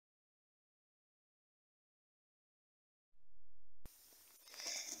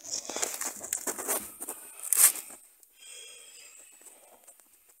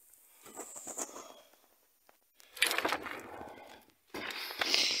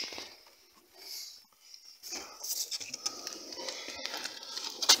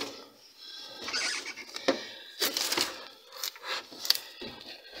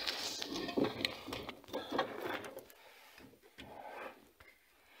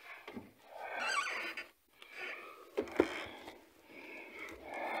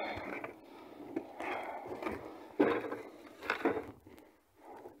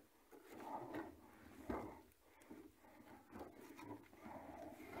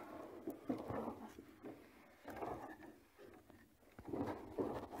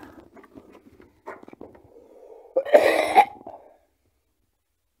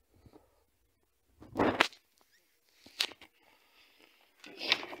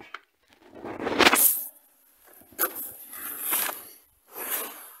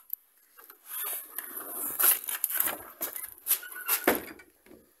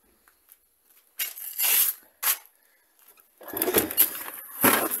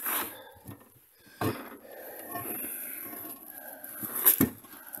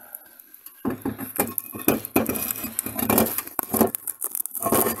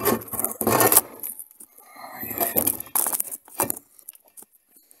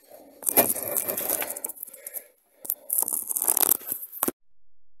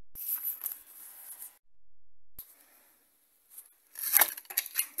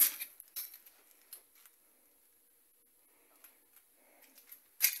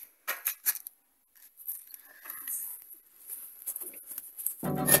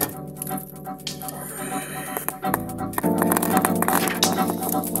You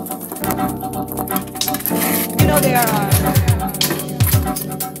know, there are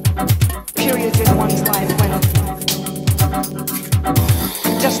periods in one's life when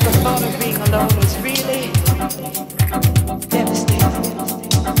just the thought of being alone is really devastating.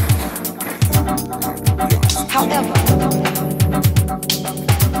 However,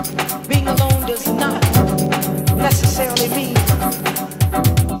 being alone does not necessarily mean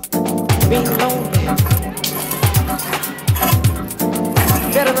being lonely.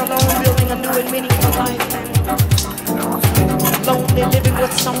 Better alone, building a new and meaningful life than lonely, living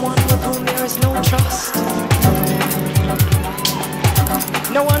with someone with whom there is no trust,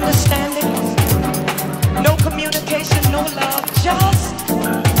 no understanding, no communication, no love, just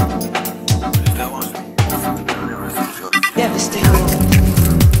devastating.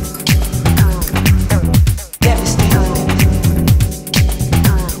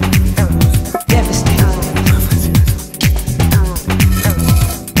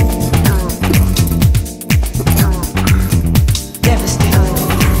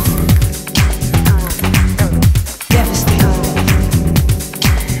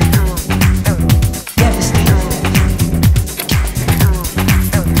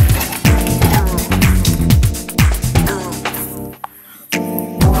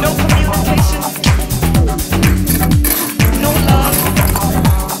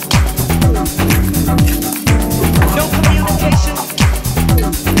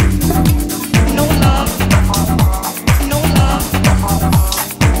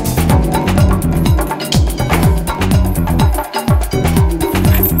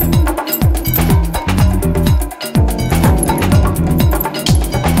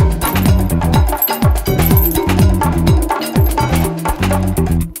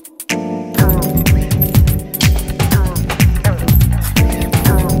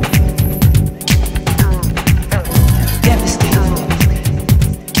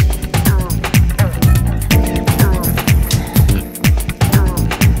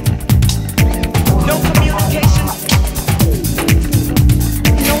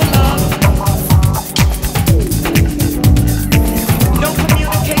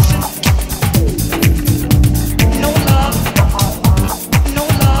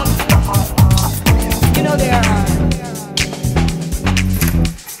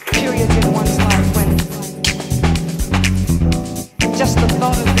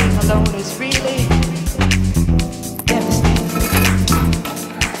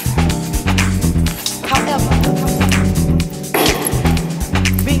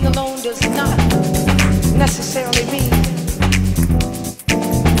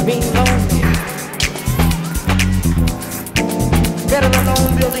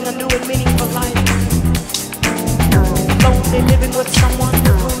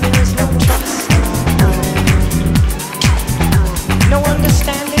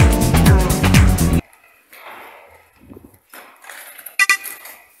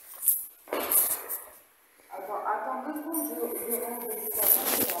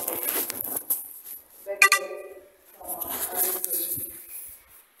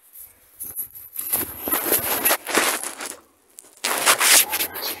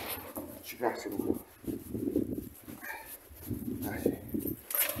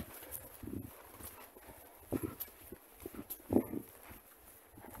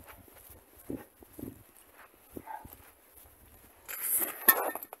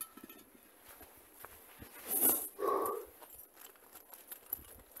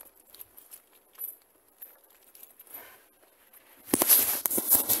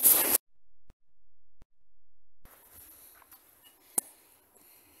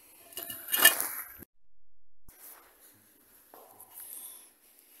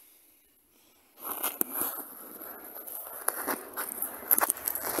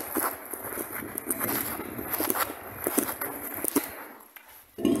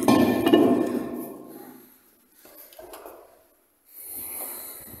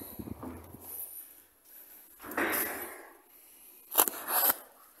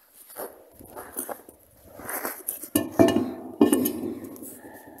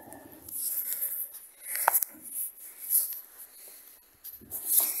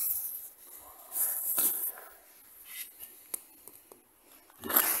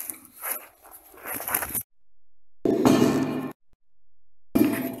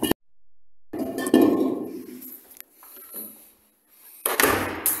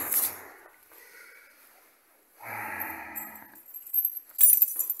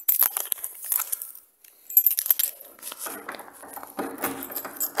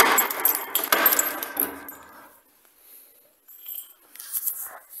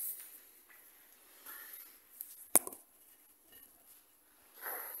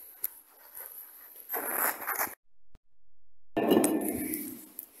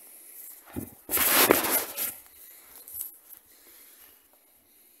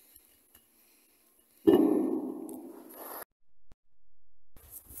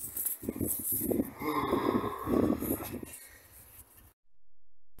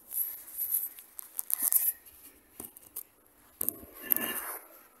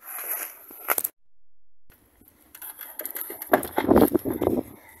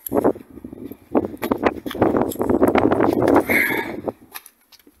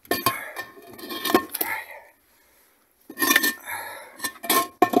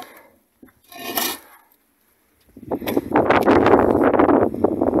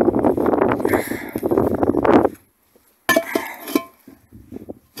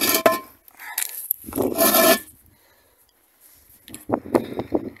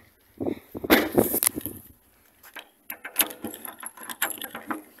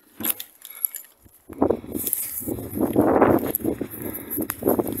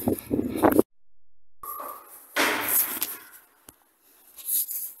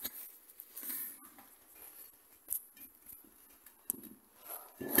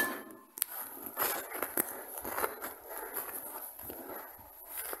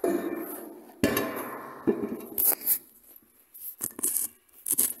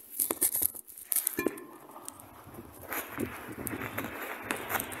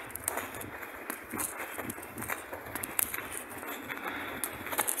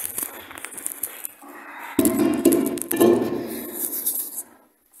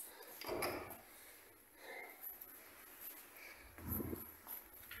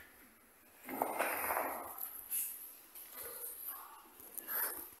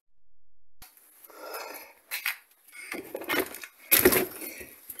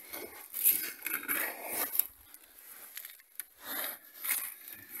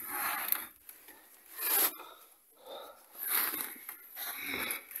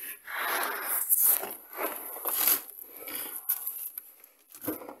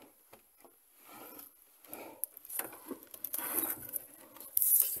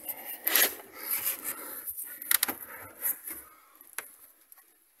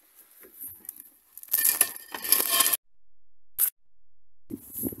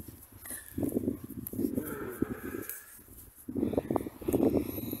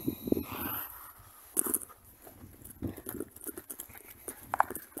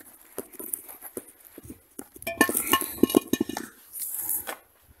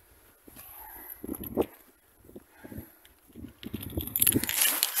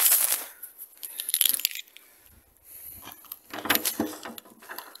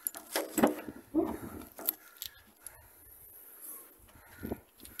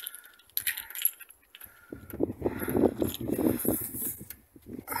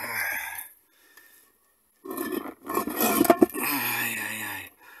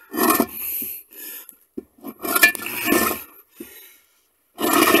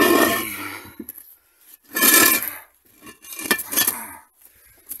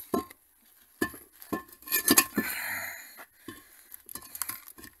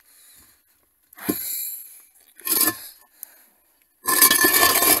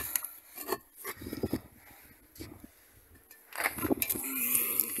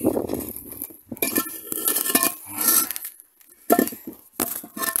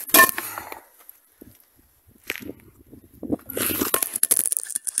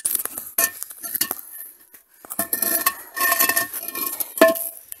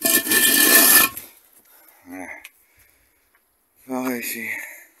 Ici.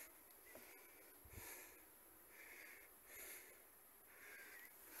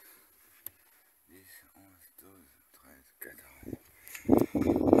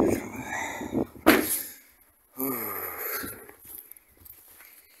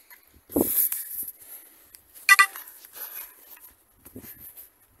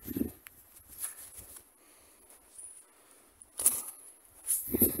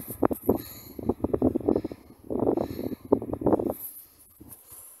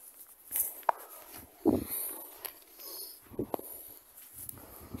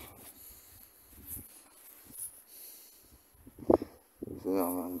 C'est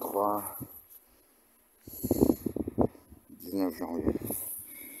 23, 19 janvier.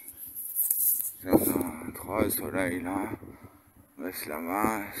 23, soleil là, laisse la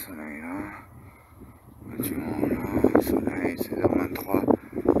main, soleil là, bâtiment là, soleil, 16h23,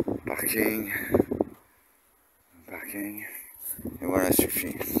 parking, et voilà,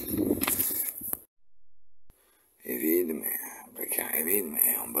 suffit. Il est vide, mais le placard est vide,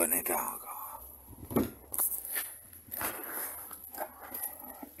 mais en bon état encore.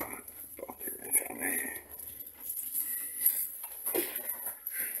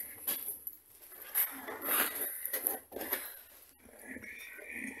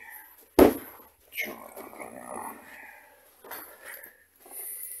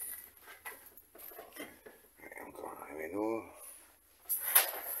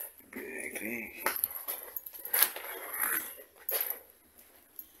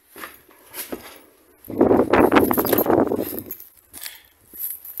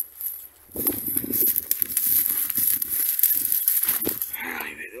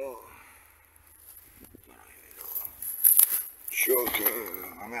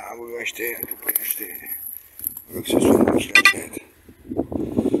 Que ma mère a voulu acheter, à tout prix acheter. Elle veut que ce soit moi qui l'achète.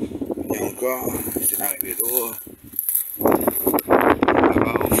 Et encore, c'est l'arrivée d'eau.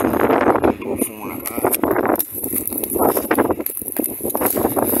 Là-bas au fond, la pompe au fond là-bas.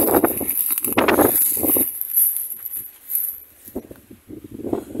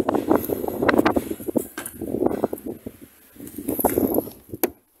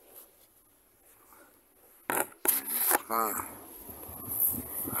 Enfin,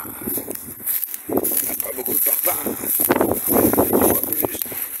 pas beaucoup de parpaings, pas plus.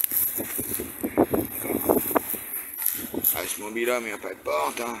 À ce mobile-là, mais il n'y a pas de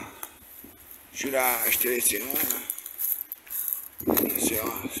porte. Hein. Celui-là, je t'ai laissé loin. C'est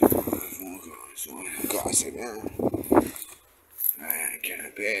rare, ils sont encore assez bien. Un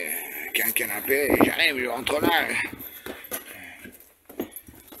canapé, qu'un canapé, j'arrive, je rentre là.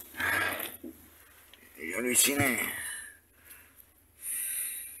 J'ai halluciné.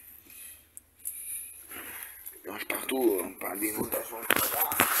 Planche partout, on parle d'inondation.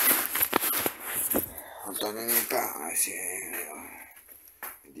 On t'en est pas, c'est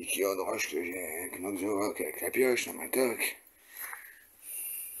 10 kilos de roche que j'ai avec la pioche dans ma toque.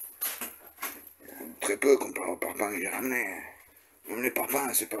 Très peu comparé aux parpaings que j'ai ramenés. Même les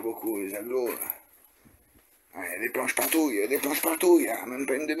parpaings, c'est pas beaucoup, les Agglo. Il y a des planches partout, il y a même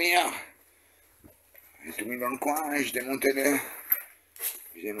pas une demi-heure. J'ai tout mis dans le coin, j'ai démonté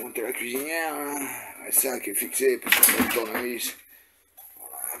la cuisinière, hein. Ça qui est fixé pour faire le tournevis.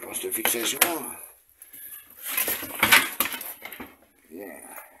 Voilà, pour cette fixation. Bien,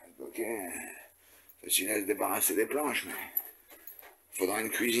 ok. Facile à se débarrasser des planches, mais il faudra une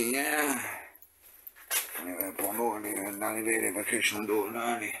cuisinière. Pour nous, d'arriver l'évacuation d'eau,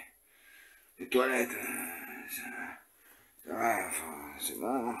 là, les toilettes, ça va, enfin, c'est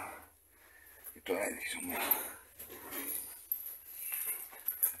bon. Les toilettes qui sont bonnes.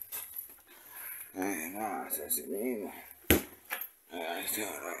 Ouais, là, ça c'est mine. Ça,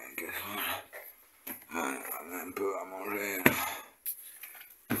 là, une casserole. On a un peu à manger.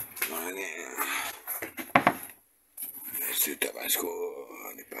 Dans l'année. C'est tabasco,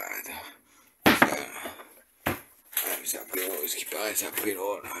 des pâtes. Ça a pris l'eau, ce qui paraît, ça a pris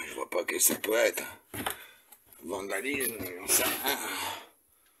l'eau, là. Je vois pas que ça peut être. Vandalisme, j'en sais rien.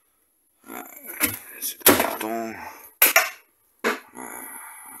 C'est du carton.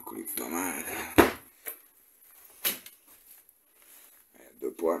 Un coulis de tomate. Il y a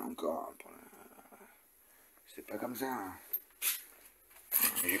 2 poils encore. C'est pas comme ça. Hein.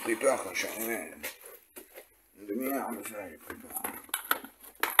 J'ai pris peur quand je suis arrivé. Une demi-heure de ça, j'ai pris peur.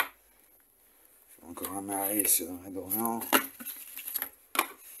 J'ai encore un maris dans les dormants.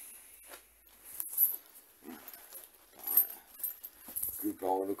 Plus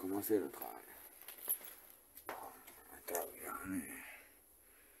par où de commencer le travail.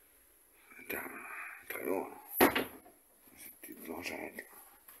 Très lourd. Cette petite planchette.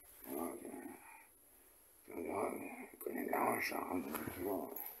 Je connais de la roche, hein.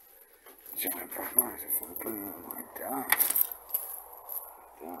 Si on répare pas, ça fait un peu dans le terrain.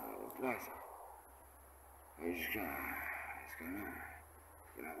 La place. Et jusqu'à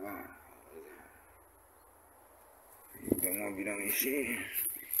là-bas. Dans mon bilan ici.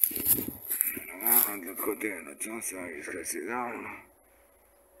 Là, de l'autre côté, notre sens, ça va jusqu'à ces arbres.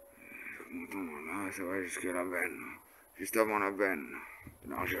 Là, ça va jusqu'à la veine. Juste avant la veine,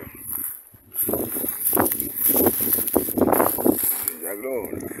 de largeur. Les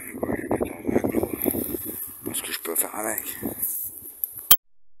Agglo, là, j'ai 14 Agglo. Qu'est-ce que je peux faire avec?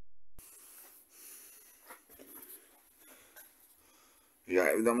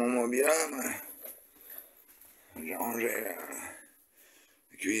 J'arrive dans mon mobil-homme. J'ai rangé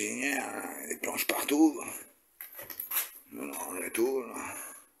la cuisinière, les planches partout. On a rangé tout, là.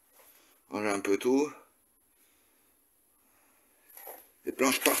 Rangé un peu tout. Les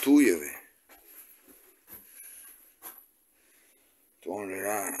planches partout, il y avait. Tout rangé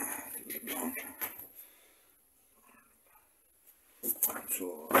là, les planches. En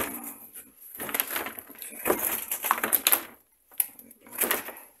dessous,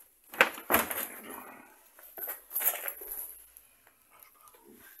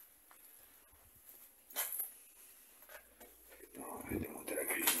 j'ai démonté la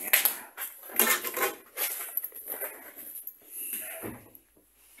cuisinière.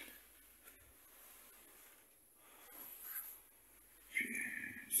 Puis,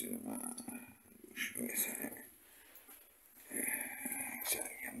 c'est ma douche, c'est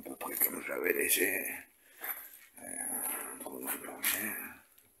à peu près comme je l'avais laissé. Un trou dans le plancher.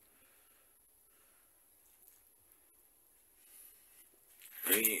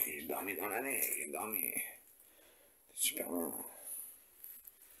 Lui, il dormit dans l'année, il dormit. C'est super bon.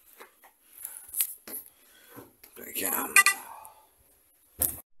 Le calme.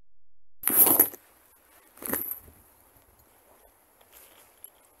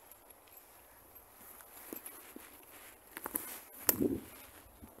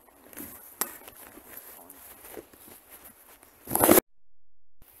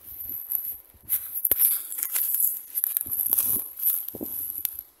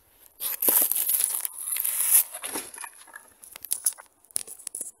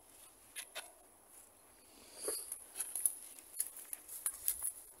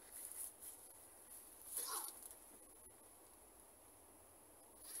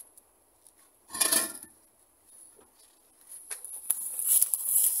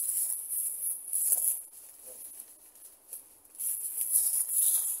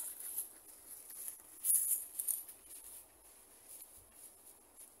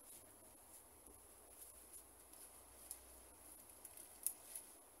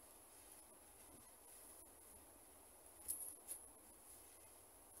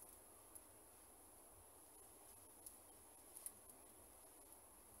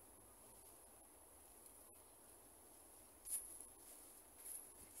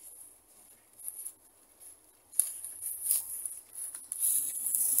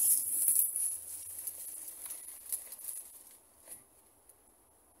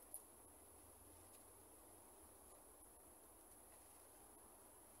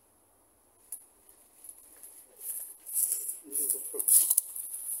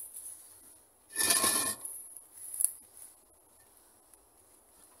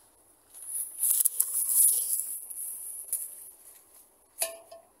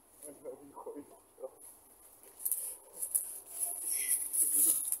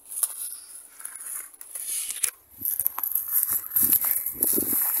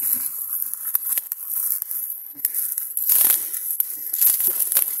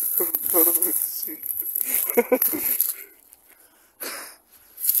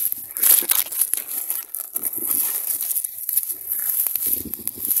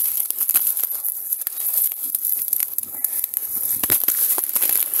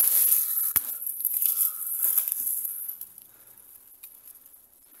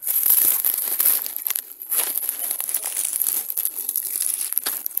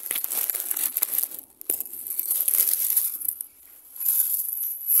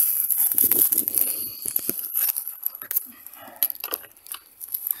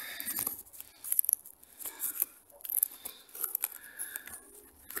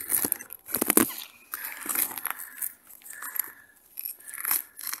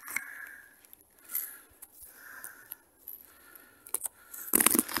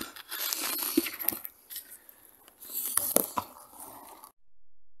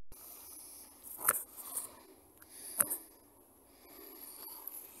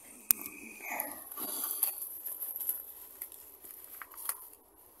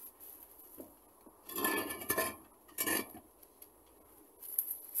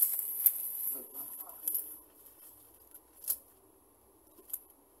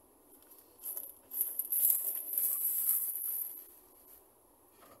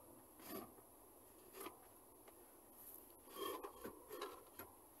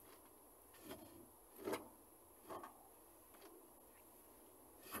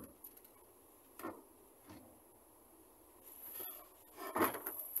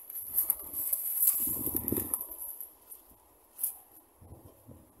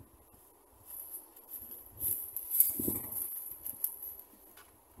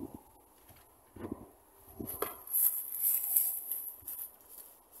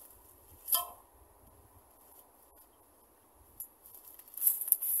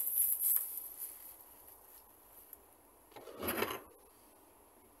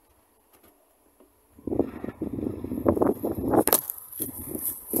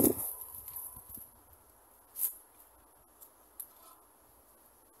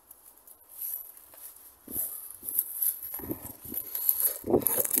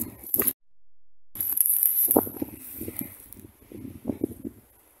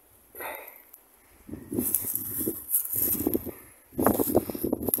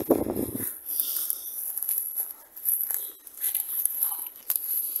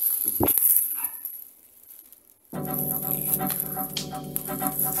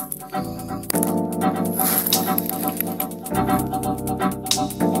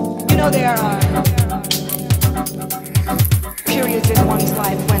 You know, there are periods in one's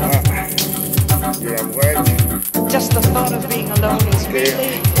life when just the thought of being alone is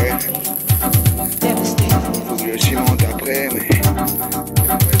really devastating.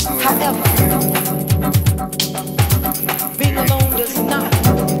 However, being alone does not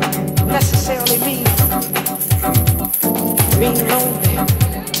necessarily mean being lonely.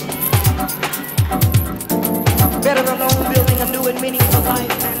 Better alone building a new and meaningful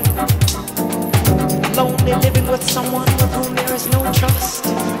life than lonely living with someone with whom there is no trust,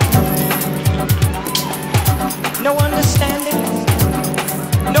 no understanding,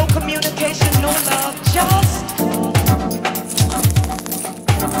 no communication, no love, just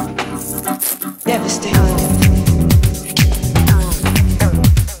devastating.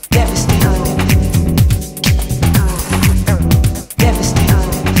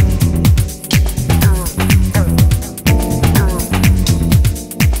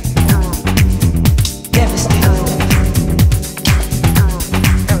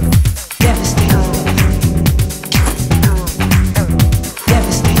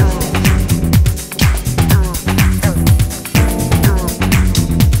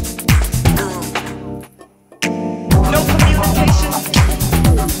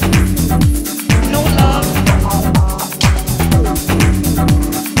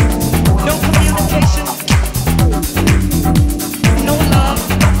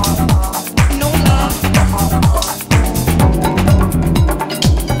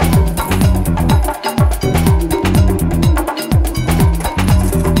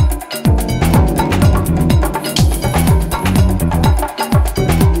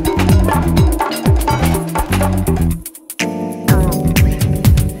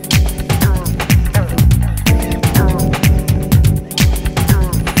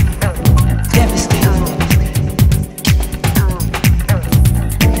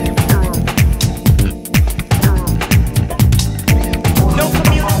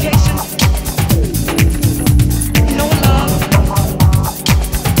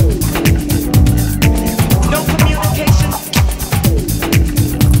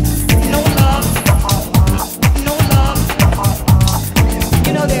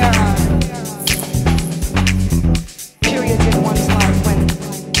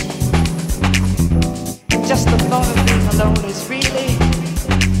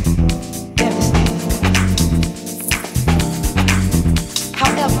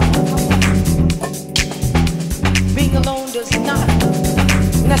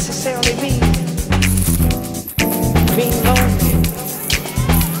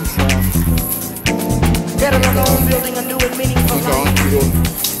 alone, building a new and meaningful 140 life. kilos.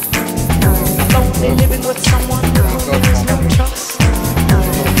 Lonely, living with someone with whom there is no trust,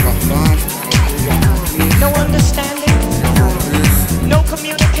 Parfum, no understanding, no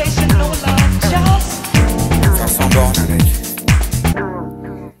communication, no love, just 500 bornes avec.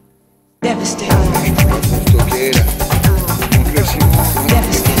 devastating, Stocker là. Donc le ciment,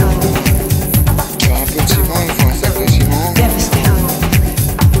 devastating, faire un peu de ciment, il faut un sac de ciment. devastating,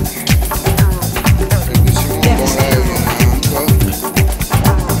 Sac de ciment, bon là il y en a un coffre.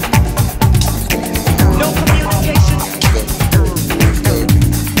 no communication, Stock,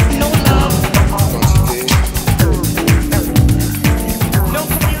 no love, quantité. no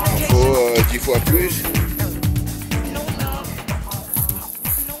Il communication, faut 10 fois plus. no love,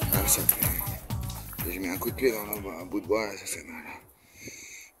 no Ah, ça fait... J'ai mis un coup de pied dans un bout de bois, là, ça fait mal.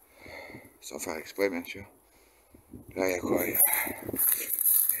 Sans faire exprès, bien sûr. Là, il y a quoi? Il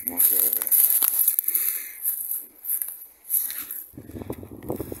manque...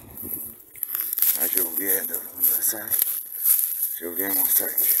 Ah, j'ai oublié de prendre le sac. J'ai oublié mon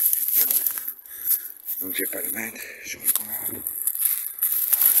sac. Donc, j'ai pas le mettre. Je reprends.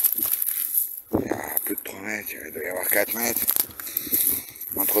 Il y a plus de 3 mètres, il doit y avoir 4 mètres.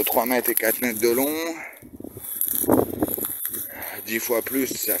 Entre 3 mètres et 4 mètres de long. 10 fois plus,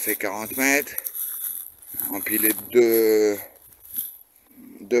 ça fait 40 mètres. Empiler deux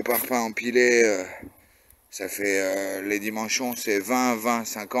parpaings empilés, ça fait les dimensions, c'est 20, 20,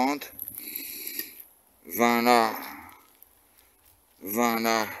 50. 20 là, 20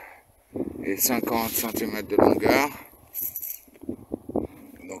 là, et 50 cm de longueur.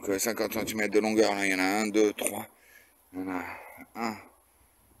 Donc 50 cm de longueur, là il y en a 1, 2, 3. Il y en a 1,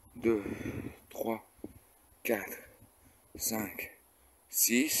 2, 3, 4, 5,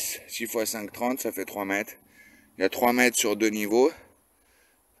 6. 6 x 5, 30, ça fait 3 mètres. Il y a 3 mètres sur 2 niveaux.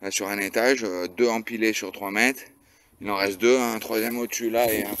 Là, sur un étage, 2 empilés sur 3 mètres. Il en reste 2, un troisième au-dessus là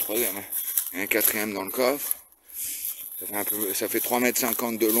et un troisième et un quatrième dans le coffre. Ça fait 3,50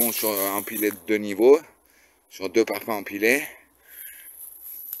 mètres de long sur un pilier de 2 niveaux, sur 2 parpaings empilés.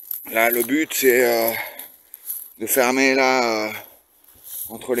 Là, le but c'est de fermer là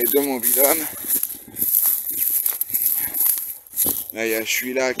entre les deux mobil-hommes. Là, il y a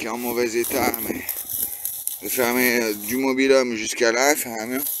celui-là qui est en mauvais état, mais de fermer du mobil-homme jusqu'à là, faire un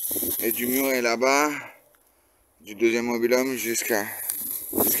mur, et du muret là-bas, du deuxième mobil-homme jusqu'à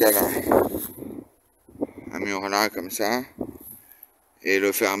là. Un mur là, comme ça, et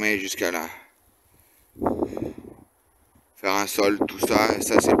le fermer jusqu'à là. Faire un sol, tout ça, et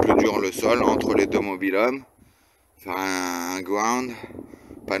ça c'est plus dur le sol, entre les deux mobil-hommes. Faire un ground.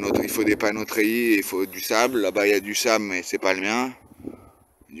 Il faut des panneaux treillis, il faut du sable. Là-bas il y a du sable, mais c'est pas le mien.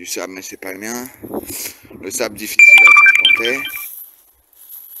 Du sable, mais c'est pas le mien. Le sable difficile à transporter.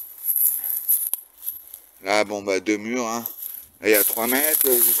 Là, bon, bah, 2 murs. Hein. Là, il y a 3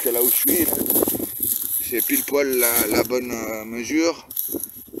 mètres jusqu'à là où je suis. C'est pile poil la bonne mesure.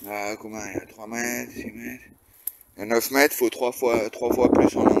 Là, comment il y a 3 mètres, 6 mètres. Il y a 9 mètres, il faut 3 fois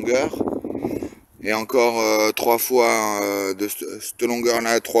plus en longueur. Et encore 3 fois de cette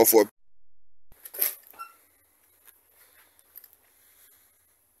longueur-là, 3 fois.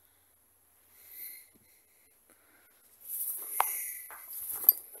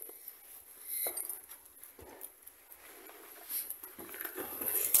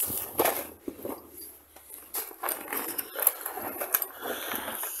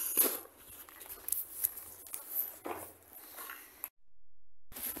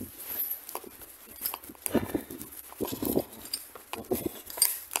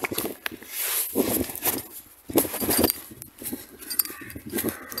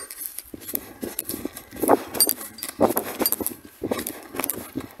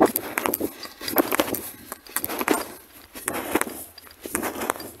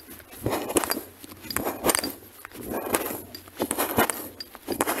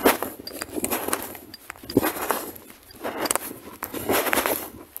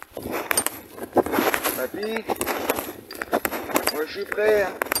 Papy, moi je suis prêt.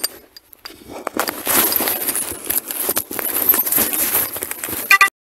 Hein.